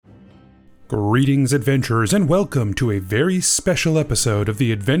Greetings, adventurers, and welcome to a very special episode of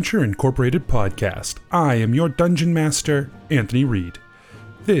the Adventure Incorporated podcast. I am your Dungeon Master, Anthony Reed.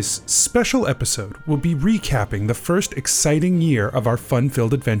 This special episode will be recapping the first exciting year of our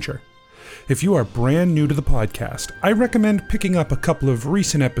fun-filled adventure. If you are brand new to the podcast, I recommend picking up a couple of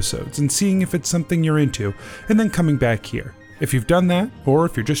recent episodes and seeing if it's something you're into, and then coming back here. If you've done that, or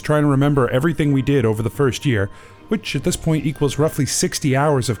if you're just trying to remember everything we did over the first year, which at this point equals roughly 60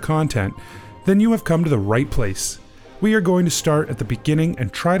 hours of content, then you have come to the right place. We are going to start at the beginning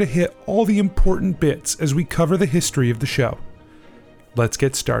and try to hit all the important bits as we cover the history of the show. Let's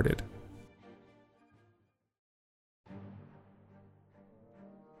get started.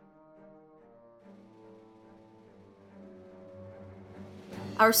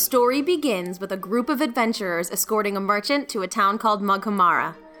 Our story begins with a group of adventurers escorting a merchant to a town called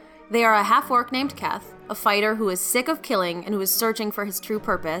Mughamara. They are a half-orc named Keth, a fighter who is sick of killing and who is searching for his true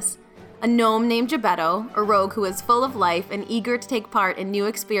purpose, a gnome named Gebetto, a rogue who is full of life and eager to take part in new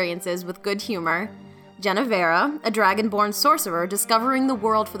experiences with good humor, Genevera, a dragonborn sorcerer discovering the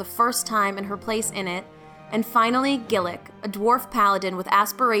world for the first time and her place in it, and finally Gillick, a dwarf paladin with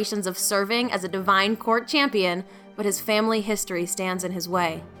aspirations of serving as a divine court champion, but his family history stands in his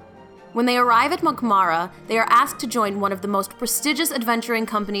way. When they arrive at Mughamara, they are asked to join one of the most prestigious adventuring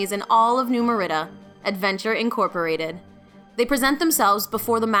companies in all of New Merida, Adventure Incorporated. They present themselves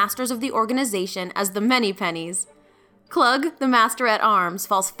before the masters of the organization as the Many Pennies. Clug, the master-at-arms,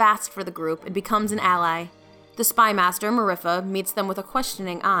 falls fast for the group and becomes an ally. The spy master, Mariffa, meets them with a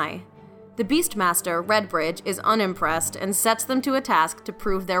questioning eye. The beastmaster, Redbridge, is unimpressed and sets them to a task to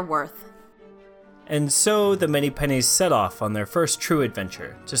prove their worth. And so the Many Pennies set off on their first true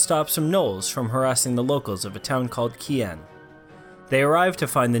adventure to stop some gnolls from harassing the locals of a town called Kien. They arrive to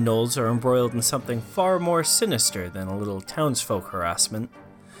find the gnolls are embroiled in something far more sinister than a little townsfolk harassment.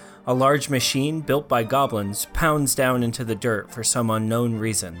 A large machine built by goblins pounds down into the dirt for some unknown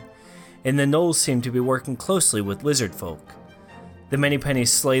reason, and the gnolls seem to be working closely with lizard folk. The Many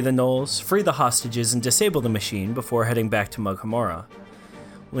Pennies slay the gnolls, free the hostages, and disable the machine before heading back to Mughamara.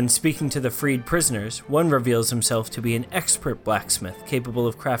 When speaking to the freed prisoners, one reveals himself to be an expert blacksmith capable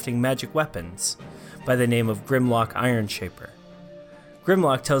of crafting magic weapons, by the name of Grimlock Ironshaper.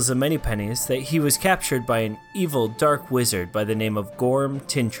 Grimlock tells the Many Pennies that he was captured by an evil dark wizard by the name of Gorm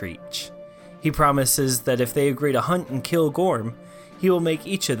Tintreach. He promises that if they agree to hunt and kill Gorm, he will make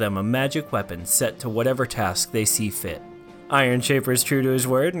each of them a magic weapon set to whatever task they see fit. Ironshaper is true to his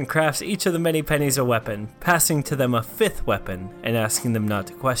word and crafts each of the Many Pennies a weapon, passing to them a fifth weapon and asking them not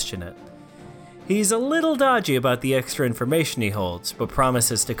to question it. He's a little dodgy about the extra information he holds, but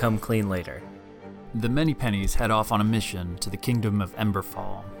promises to come clean later. The Many Pennies head off on a mission to the kingdom of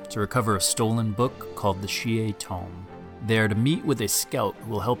Emberfall to recover a stolen book called the Shie Tome. They are to meet with a scout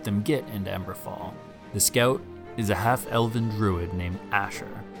who will help them get into Emberfall. The scout is a half-elven druid named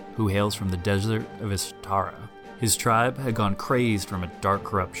Asher, who hails from the desert of Istara. His tribe had gone crazed from a dark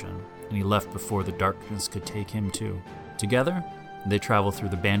corruption, and he left before the darkness could take him too. Together, they travel through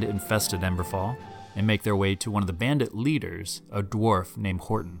the bandit-infested Emberfall and make their way to one of the bandit leaders, a dwarf named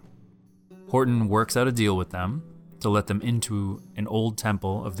Horton. Horton works out a deal with them to let them into an old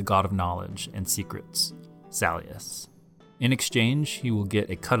temple of the god of knowledge and secrets, Salius. In exchange, he will get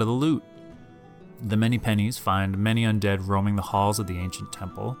a cut of the loot. The Many Pennies find many undead roaming the halls of the ancient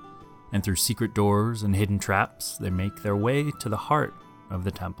temple, and through secret doors and hidden traps, they make their way to the heart of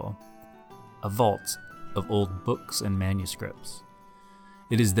the temple, a vault of old books and manuscripts.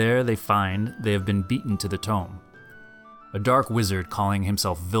 It is there they find they have been beaten to the tome. A dark wizard calling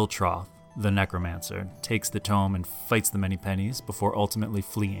himself Viltroth, the necromancer, takes the tome and fights the Many Pennies before ultimately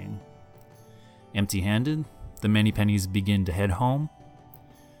fleeing. Empty-handed, the Many Pennies begin to head home,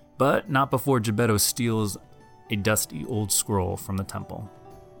 but not before Gebetto steals a dusty old scroll from the temple.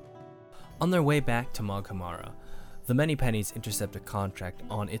 On their way back to Mughamara, the Many Pennies intercept a contract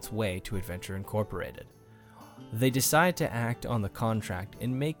on its way to Adventure Incorporated. They decide to act on the contract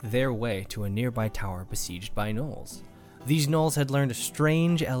and make their way to a nearby tower besieged by gnolls. These gnolls had learned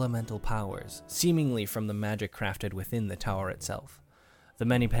strange elemental powers, seemingly from the magic crafted within the tower itself. The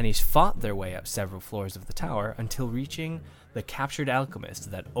Many Pennies fought their way up several floors of the tower until reaching the captured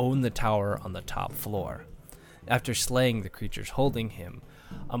alchemist that owned the tower on the top floor. After slaying the creatures holding him,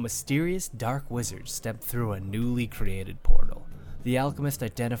 a mysterious dark wizard stepped through a newly created portal. The alchemist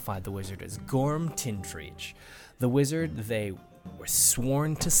identified the wizard as Gorm Tintreach, the wizard they were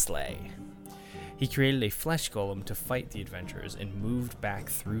sworn to slay. He created a flesh golem to fight the adventurers and moved back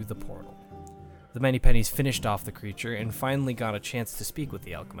through the portal. The Many Pennies finished off the creature and finally got a chance to speak with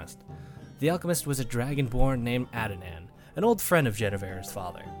the alchemist. The alchemist was a dragonborn named Adonan, an old friend of Genevera's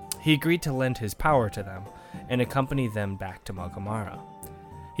father. he agreed to lend his power to them and accompany them back to Maghomara.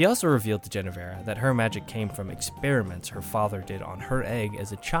 He also revealed to Genevera that her magic came from experiments her father did on her egg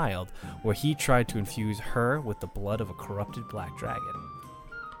as a child, where he tried to infuse her with the blood of a corrupted black dragon.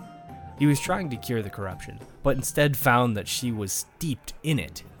 He was trying to cure the corruption, but instead found that she was steeped in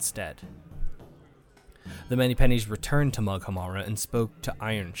it instead. The Manypennies returned to Maghomara and spoke to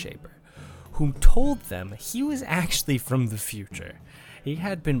Ironshaper, who told them he was actually from the future. He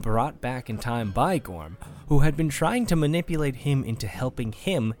had been brought back in time by Gorm, who had been trying to manipulate him into helping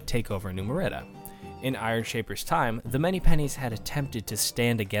him take over New Merida. In Ironshaper's time, the Manypennies had attempted to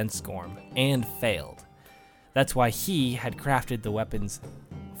stand against Gorm, and failed. That's why he had crafted the weapons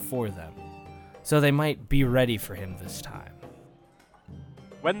for them, so they might be ready for him this time.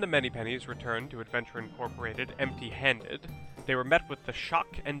 When the Manypennies returned to Adventure Incorporated empty-handed, they were met with the shock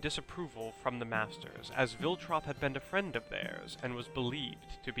and disapproval from the Masters, as Viltroth had been a friend of theirs and was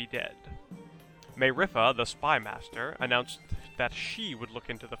believed to be dead. Mayrifa, the Spy Master, announced that she would look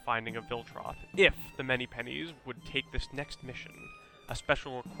into the finding of Viltroth if the Manypennies would take this next mission, a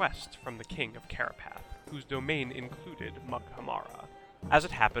special request from the King of Carapath, whose domain included Maghomara. As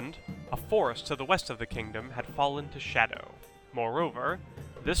it happened, a forest to the west of the kingdom had fallen to shadow. Moreover,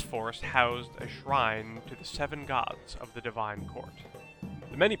 this forest housed a shrine to the 7 gods of the Divine Court.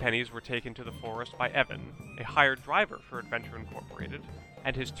 The Manypennies were taken to the forest by Evan, a hired driver for Adventure Incorporated,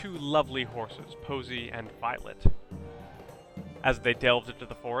 and his 2 lovely horses, Posy and Violet. As they delved into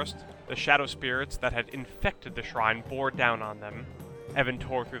the forest, the shadow spirits that had infected the shrine bore down on them. Evan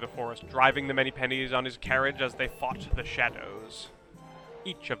tore through the forest, driving the Manypennies on his carriage as they fought the shadows.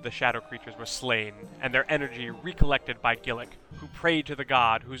 Each of the shadow creatures was slain, and their energy recollected by Gillick, who prayed to the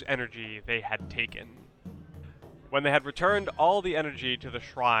god whose energy they had taken. When they had returned all the energy to the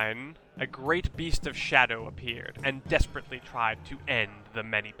shrine, a great beast of shadow appeared, and desperately tried to end the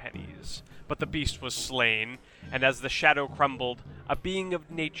Manypennies. But the beast was slain, and as the shadow crumbled, a being of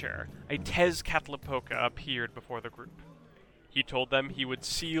nature, a Tezcatlipoca, appeared before the group. He told them he would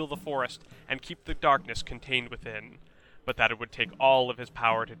seal the forest and keep the darkness contained within, but that it would take all of his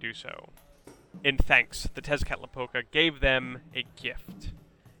power to do so. In thanks, the Tezcatlipoca gave them a gift,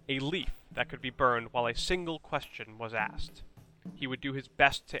 a leaf that could be burned while a single question was asked. He would do his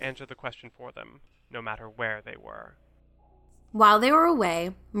best to answer the question for them, no matter where they were. While they were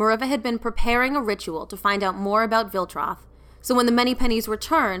away, Mariva had been preparing a ritual to find out more about Viltroth, so when the Manypennies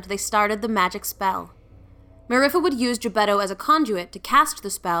returned, they started the magic spell. Marifa would use Gebetto as a conduit to cast the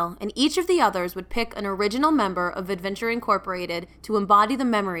spell, and each of the others would pick an original member of Adventure Incorporated to embody the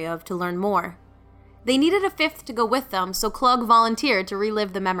memory of to learn more. They needed a 5th to go with them, so Klug volunteered to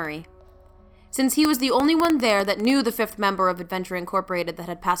relive the memory. Since he was the only one there that knew the 5th member of Adventure Incorporated that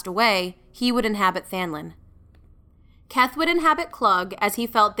had passed away, he would inhabit Thanlin. Keth would inhabit Klug, as he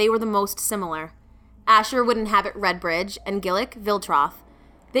felt they were the most similar. Asher would inhabit Redbridge, and Gillick, Viltroth.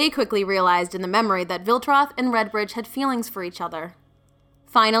 They quickly realized in the memory that Viltroth and Redbridge had feelings for each other.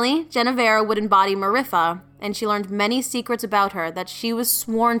 Finally, Genevera would embody Marifa, and she learned many secrets about her that she was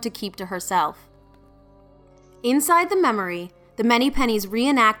sworn to keep to herself. Inside the memory, the Manypennies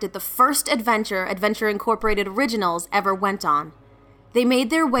reenacted the first adventure Adventure Incorporated Originals ever went on. They made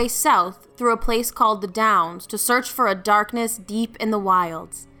their way south through a place called the Downs to search for a darkness deep in the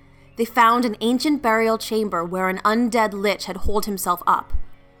wilds. They found an ancient burial chamber where an undead lich had holed himself up.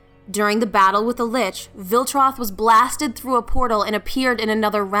 During the battle with the lich, Viltroth was blasted through a portal and appeared in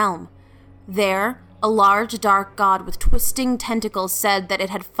another realm. There, a large dark god with twisting tentacles said that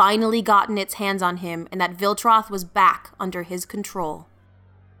it had finally gotten its hands on him and that Viltroth was back under his control.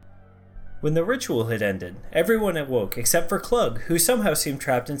 When the ritual had ended, everyone awoke except for Klug, who somehow seemed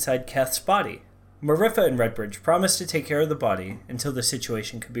trapped inside Keth's body. Marifa and Redbridge promised to take care of the body until the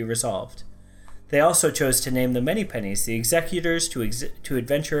situation could be resolved. They also chose to name the Manypennies the executors to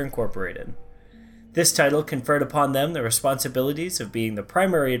Adventure Incorporated. This title conferred upon them the responsibilities of being the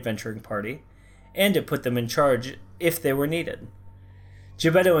primary adventuring party, and it put them in charge if they were needed.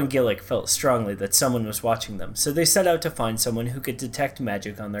 Gebetto and Gillick felt strongly that someone was watching them, so they set out to find someone who could detect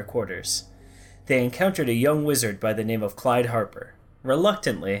magic on their quarters. They encountered a young wizard by the name of Clyde Harper.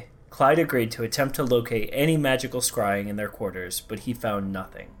 Reluctantly, Clyde agreed to attempt to locate any magical scrying in their quarters, but he found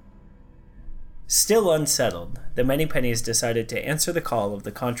nothing. Still unsettled, the Manypennies decided to answer the call of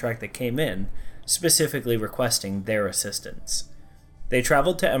the contract that came in, specifically requesting their assistance. They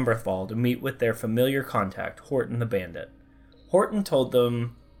traveled to Emberfall to meet with their familiar contact, Horton the Bandit. Horton told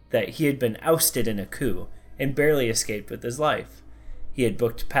them that he had been ousted in a coup and barely escaped with his life. He had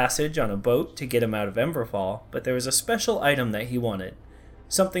booked passage on a boat to get him out of Emberfall, but there was a special item that he wanted,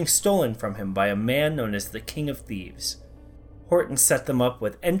 something stolen from him by a man known as the King of Thieves. Horton set them up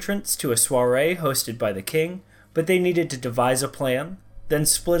with entrance to a soiree hosted by the king, but they needed to devise a plan, then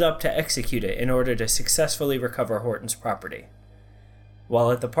split up to execute it in order to successfully recover Horton's property.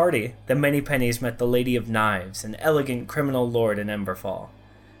 While at the party, the Manypennies met the Lady of Knives, an elegant criminal lord in Emberfall.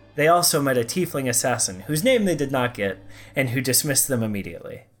 They also met a tiefling assassin, whose name they did not get, and who dismissed them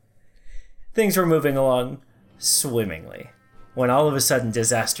immediately. Things were moving along swimmingly, when all of a sudden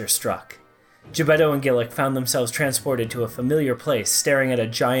disaster struck. Gebetto and Gillick found themselves transported to a familiar place, staring at a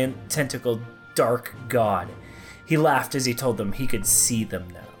giant, tentacled, dark god. He laughed as he told them he could see them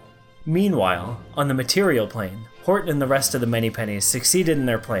now. Meanwhile, on the material plane, Horton and the rest of the Manypennies succeeded in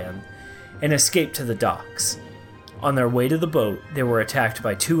their plan and escaped to the docks. On their way to the boat, they were attacked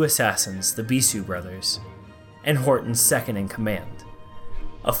by 2 assassins, the Bisu brothers, and Horton's second in command.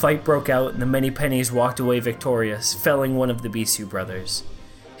 A fight broke out and the Manypennies walked away victorious, felling one of the Bisu brothers.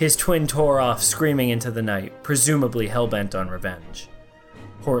 His twin tore off screaming into the night, presumably hell-bent on revenge.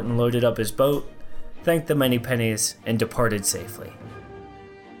 Horton loaded up his boat, thanked the Manypennies, and departed safely.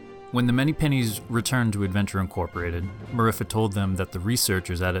 When the Manypennies returned to Adventure Incorporated, Mariffa told them that the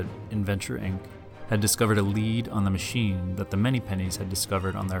researchers at Adventure Inc. had discovered a lead on the machine that the Manypennies had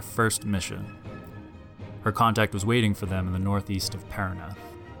discovered on their first mission. Her contact was waiting for them in the northeast of Paraneth.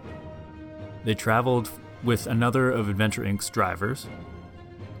 They traveled with another of Adventure Inc.'s drivers,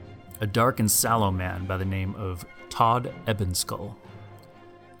 a dark and sallow man by the name of Todd Ebenskull.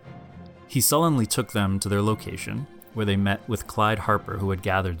 He sullenly took them to their location, where they met with Clyde Harper, who had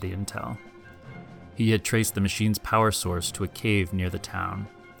gathered the intel. He had traced the machine's power source to a cave near the town.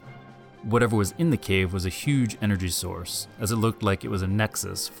 Whatever was in the cave was a huge energy source, as it looked like it was a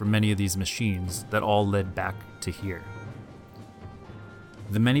nexus for many of these machines that all led back to here.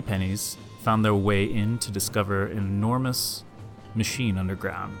 The Manypennies found their way in to discover an enormous machine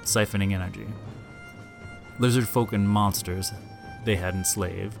underground, siphoning energy. Lizard folk and monsters they had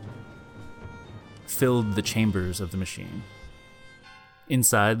enslaved filled the chambers of the machine.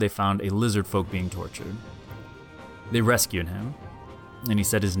 Inside, they found a lizard folk being tortured. They rescued him, and he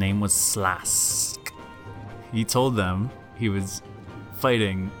said his name was Slask. He told them he was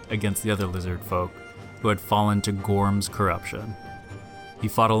fighting against the other lizard folk who had fallen to Gorm's corruption. He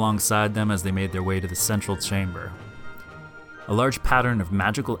fought alongside them as they made their way to the central chamber. A large pattern of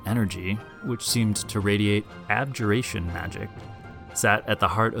magical energy, which seemed to radiate abjuration magic, sat at the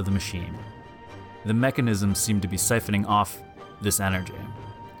heart of the machine. The mechanism seemed to be siphoning off this energy.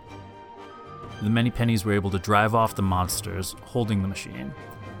 The Manypennies were able to drive off the monsters holding the machine,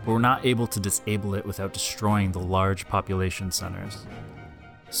 but were not able to disable it without destroying the large population centers.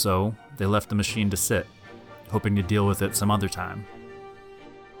 So, they left the machine to sit, hoping to deal with it some other time.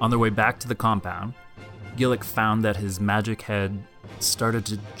 On their way back to the compound, Gillick found that his magic had started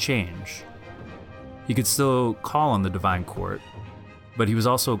to change. He could still call on the Divine Court, but he was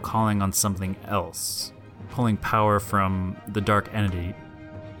also calling on something else, pulling power from the dark entity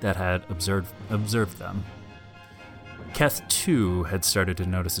that had observed them. Keth, too, had started to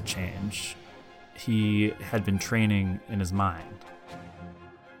notice a change. He had been training in his mind.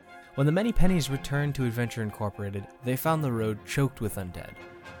 When the Manypennies returned to Adventure Incorporated, they found the road choked with undead.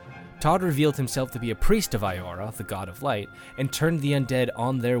 Todd revealed himself to be a priest of Iora, the god of light, and turned the undead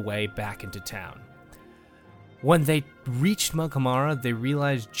on their way back into town. When they reached Mughamara, they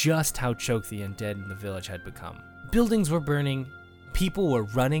realized just how choked the undead in the village had become. Buildings were burning, people were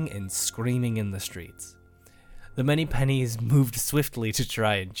running and screaming in the streets. The Manypennies moved swiftly to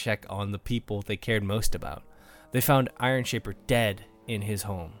try and check on the people they cared most about. They found Ironshaper dead in his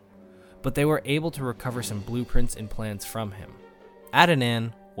home, but they were able to recover some blueprints and plans from him.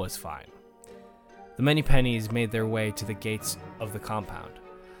 Adnan was fine. The Manypennies made their way to the gates of the compound.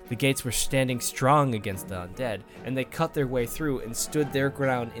 The gates were standing strong against the undead, and they cut their way through and stood their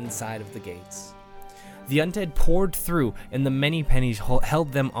ground inside of the gates. The undead poured through, and the Manypennies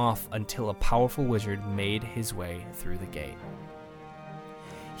held them off until a powerful wizard made his way through the gate.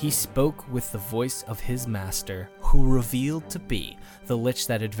 He spoke with the voice of his master, who revealed to be the lich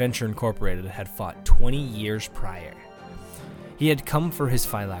that Adventure Incorporated had fought 20 years prior. He had come for his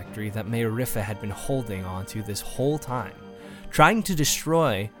phylactery that Mariffa had been holding onto this whole time, trying to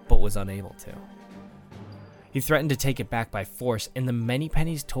destroy, but was unable to. He threatened to take it back by force, and the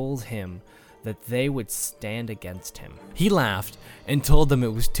Manypennies told him that they would stand against him. He laughed and told them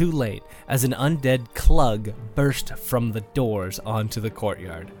it was too late, as an undead Clug burst from the doors onto the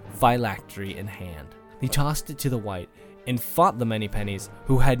courtyard, phylactery in hand. He tossed it to the white and fought the Manypennies,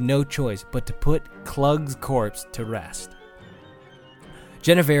 who had no choice but to put Clug's corpse to rest.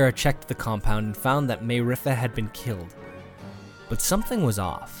 Genevera checked the compound and found that Mariffa had been killed. But something was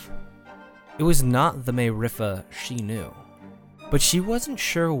off. It was not the Mariffa she knew. but she wasn't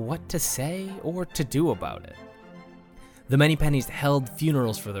sure what to say or to do about it. The Manypennies held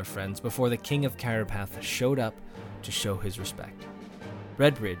funerals for their friends before the King of Carapath showed up to show his respect.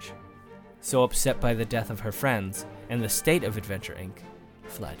 Redbridge, so upset by the death of her friends and the state of Adventure Inc.,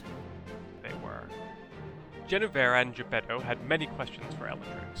 fled. They were. Genevera and Geppetto had many questions for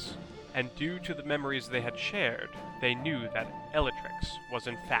Elatrix, and due to the memories they had shared, they knew that Elatrix was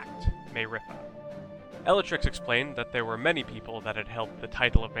in fact Mayrifa. Elatrix explained that there were many people that had held the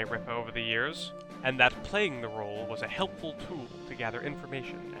title of Mayrifa over the years, and that playing the role was a helpful tool to gather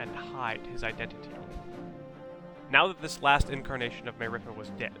information and hide his identity. Now that this last incarnation of Mayrifa was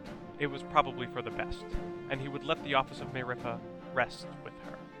dead, it was probably for the best, and he would let the office of Mayrifa rest with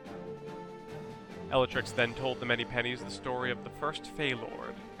her. Elatrix then told the Manypennies the story of the first Fey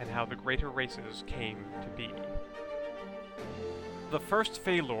Lord and how the greater races came to be. The first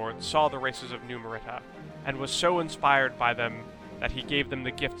Fey Lord saw the races of New Merita and was so inspired by them that he gave them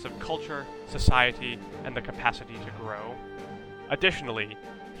the gifts of culture, society, and the capacity to grow. Additionally,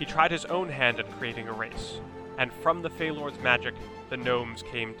 he tried his own hand at creating a race, and from the Fey Lord's magic, the gnomes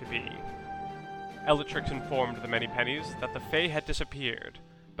came to be. Elatrix informed the Manypennies that the Fey had disappeared,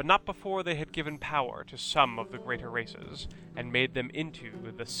 but not before they had given power to some of the greater races, and made them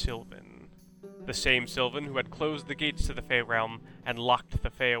into the Sylvan. The same Sylvan who had closed the gates to the Fey realm and locked the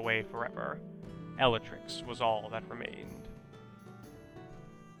Fey away forever. Elatrix was all that remained.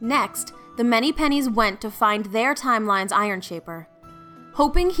 Next, the Manypennies went to find their timeline's Ironshaper.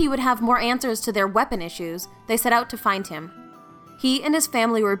 Hoping he would have more answers to their weapon issues, they set out to find him. He and his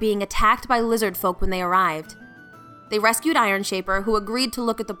family were being attacked by lizard folk when they arrived. They rescued Ironshaper, who agreed to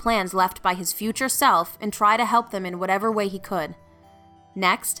look at the plans left by his future self and try to help them in whatever way he could.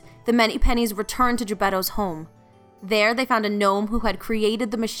 Next, the Manypennies returned to Geppetto's home. There, they found a gnome who had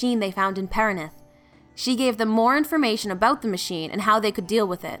created the machine they found in Paranith. She gave them more information about the machine and how they could deal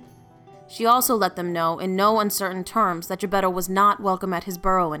with it. She also let them know, in no uncertain terms, that Geppetto was not welcome at his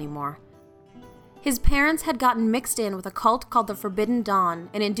burrow anymore. His parents had gotten mixed in with a cult called the Forbidden Dawn,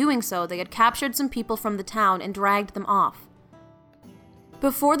 and in doing so, they had captured some people from the town and dragged them off.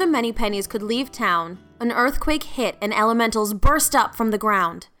 Before the Manypennies could leave town, an earthquake hit and elementals burst up from the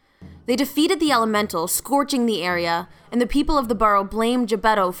ground. They defeated the elementals, scorching the area, and the people of the burrow blamed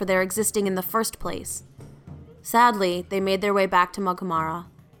Geppetto for their existing in the first place. Sadly, they made their way back to Maghmara.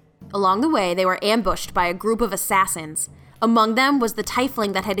 Along the way, they were ambushed by a group of assassins. Among them was the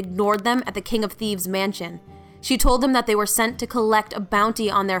tiefling that had ignored them at the King of Thieves' mansion. She told them that they were sent to collect a bounty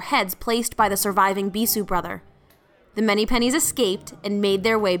on their heads placed by the surviving Bisu brother. The Manypennies escaped and made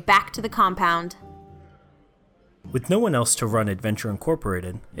their way back to the compound. With no one else to run Adventure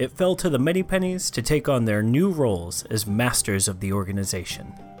Incorporated, it fell to the Manypennies to take on their new roles as masters of the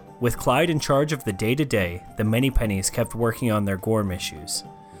organization. With Clyde in charge of the day-to-day, the Manypennies kept working on their Gorm issues.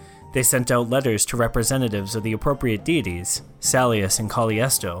 They sent out letters to representatives of the appropriate deities, Salius and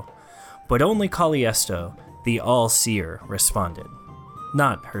Caliesto, but only Caliesto, the All-Seer, responded.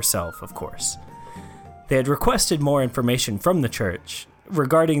 Not herself, of course. They had requested more information from the church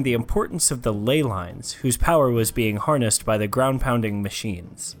regarding the importance of the ley lines, whose power was being harnessed by the ground-pounding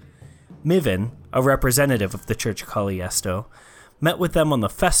machines. Mivin, a representative of the Church Caliesto, met with them on the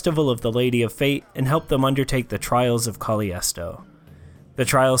Festival of the Lady of Fate and helped them undertake the trials of Caliesto. The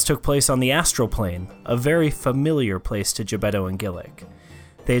trials took place on the astral plane, a very familiar place to Geppetto and Gillick.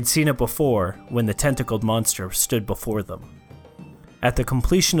 They had seen it before when the tentacled monster stood before them. At the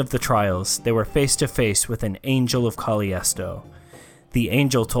completion of the trials, they were face to face with an angel of Caliesto. The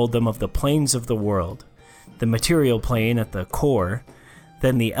angel told them of the planes of the world, the material plane at the core,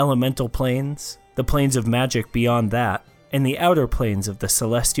 then the elemental planes, the planes of magic beyond that, and the outer planes of the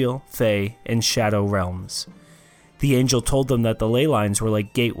celestial, fey, and shadow realms. The angel told them that the ley lines were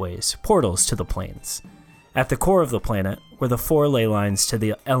like gateways, portals to the planes. At the core of the planet were the 4 ley lines to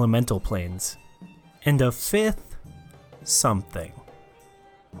the elemental planes, and a 5th something.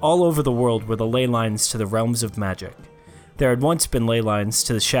 All over the world were the ley lines to the realms of magic. There had once been ley lines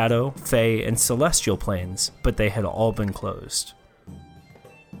to the shadow, fey, and celestial planes, but they had all been closed.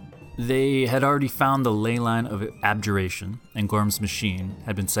 They had already found the ley line of abjuration, and Gorm's machine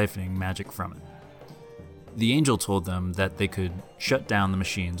had been siphoning magic from it. The angel told them that they could shut down the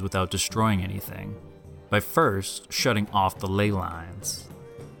machines without destroying anything, by first shutting off the ley lines.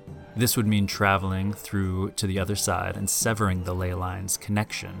 This would mean traveling through to the other side and severing the ley line's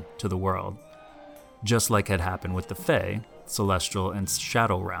connection to the world, just like had happened with the Fey, celestial, and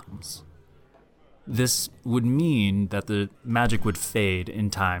shadow realms. This would mean that the magic would fade in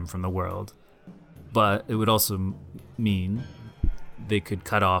time from the world, but it would also mean they could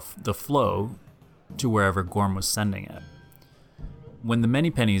cut off the flow to wherever Gorm was sending it. When the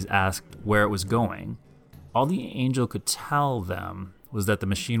Manypennies asked where it was going, all the angel could tell them was that the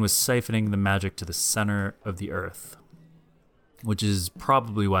machine was siphoning the magic to the center of the earth, which is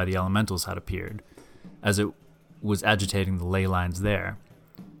probably why the elementals had appeared, as it was agitating the ley lines there.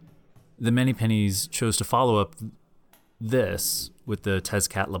 The Manypennies chose to follow up this with the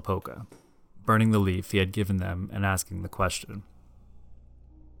Tezcatlipoca, burning the leaf he had given them and asking the question: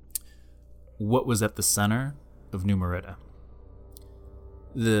 what was at the center of New Merida?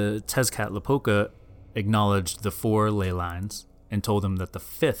 The Tezcatlipoca acknowledged the 4 ley lines and told him that the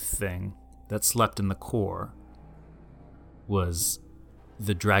 5th thing that slept in the core was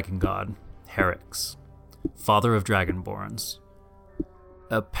the dragon god, Herix, father of dragonborns.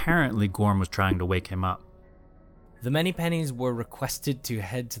 Apparently, Gorm was trying to wake him up. The Manypennies were requested to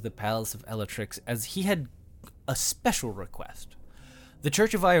head to the Palace of Elatrix as he had a special request. The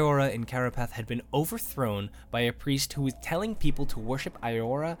Church of Iora in Carapath had been overthrown by a priest who was telling people to worship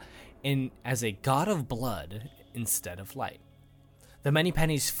Iora as a god of blood instead of light. The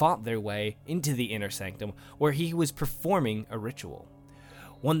Manypennies fought their way into the inner sanctum, where he was performing a ritual.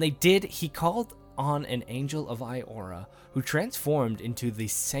 When they did, he called on an angel of Iora, who transformed into the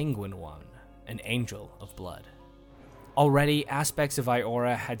Sanguine One, an angel of blood. Already, aspects of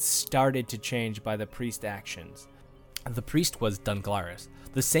Iora had started to change by the priest's actions. The priest was Dunglaris,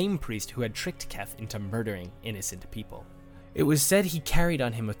 the same priest who had tricked Keth into murdering innocent people. It was said he carried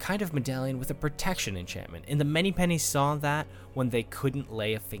on him a kind of medallion with a protection enchantment, and the Manypennies saw that when they couldn't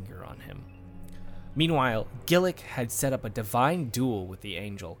lay a finger on him. Meanwhile, Gillick had set up a divine duel with the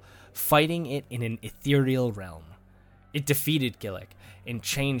angel, fighting it in an ethereal realm. It defeated Gillick and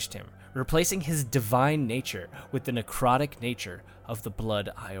changed him, replacing his divine nature with the necrotic nature of the blood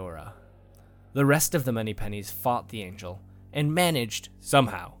Iora. The rest of the Manypennies fought the angel and managed,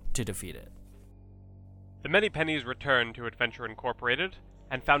 somehow, to defeat it. The Manypennies returned to Adventure Incorporated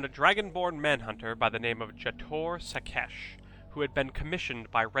and found a dragonborn manhunter by the name of Jator Sakesh, who had been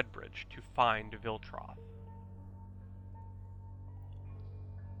commissioned by Redbridge to find Viltroth.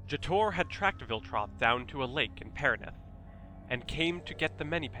 Jator had tracked Viltroth down to a lake in Paraneth, and came to get the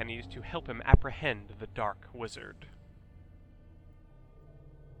Manypennies to help him apprehend the Dark Wizard.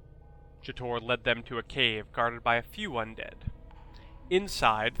 Jator led them to a cave guarded by a few undead.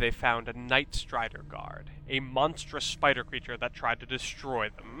 Inside, they found a Night Strider guard, a monstrous spider creature that tried to destroy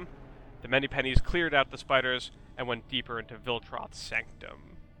them. The Manypennies cleared out the spiders and went deeper into Viltroth's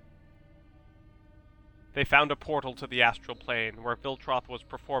sanctum. They found a portal to the astral plane where Viltroth was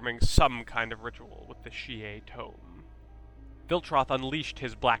performing some kind of ritual with the Shie Tome. Viltroth unleashed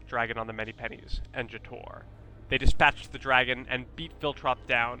his black dragon on the Manypennies and Jator. They dispatched the dragon and beat Viltroth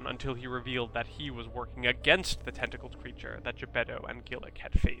down until he revealed that he was working against the tentacled creature that Geppetto and Gillick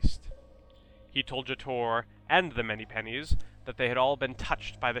had faced. He told Jator and the Manypennies that they had all been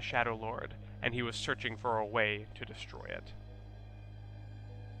touched by the Shadow Lord, and he was searching for a way to destroy it.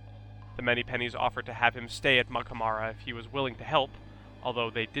 The Manypennies offered to have him stay at Maghamara if he was willing to help, although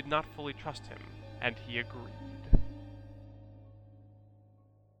they did not fully trust him, and he agreed.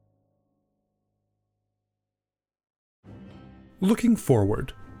 Looking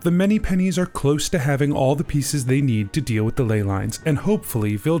forward, the Manypennies are close to having all the pieces they need to deal with the ley lines, and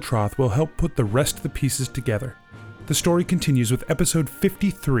hopefully Viltroth will help put the rest of the pieces together. The story continues with episode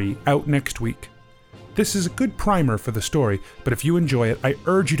 53 out next week. This is a good primer for the story, but if you enjoy it, I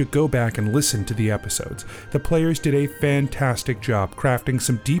urge you to go back and listen to the episodes. The players did a fantastic job crafting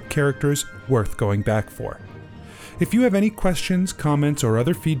some deep characters worth going back for. If you have any questions, comments, or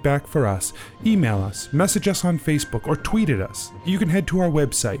other feedback for us, email us, message us on Facebook, or tweet at us. You can head to our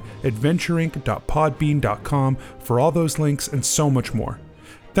website, adventureinc.podbean.com, for all those links and so much more.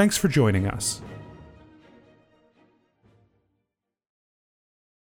 Thanks for joining us.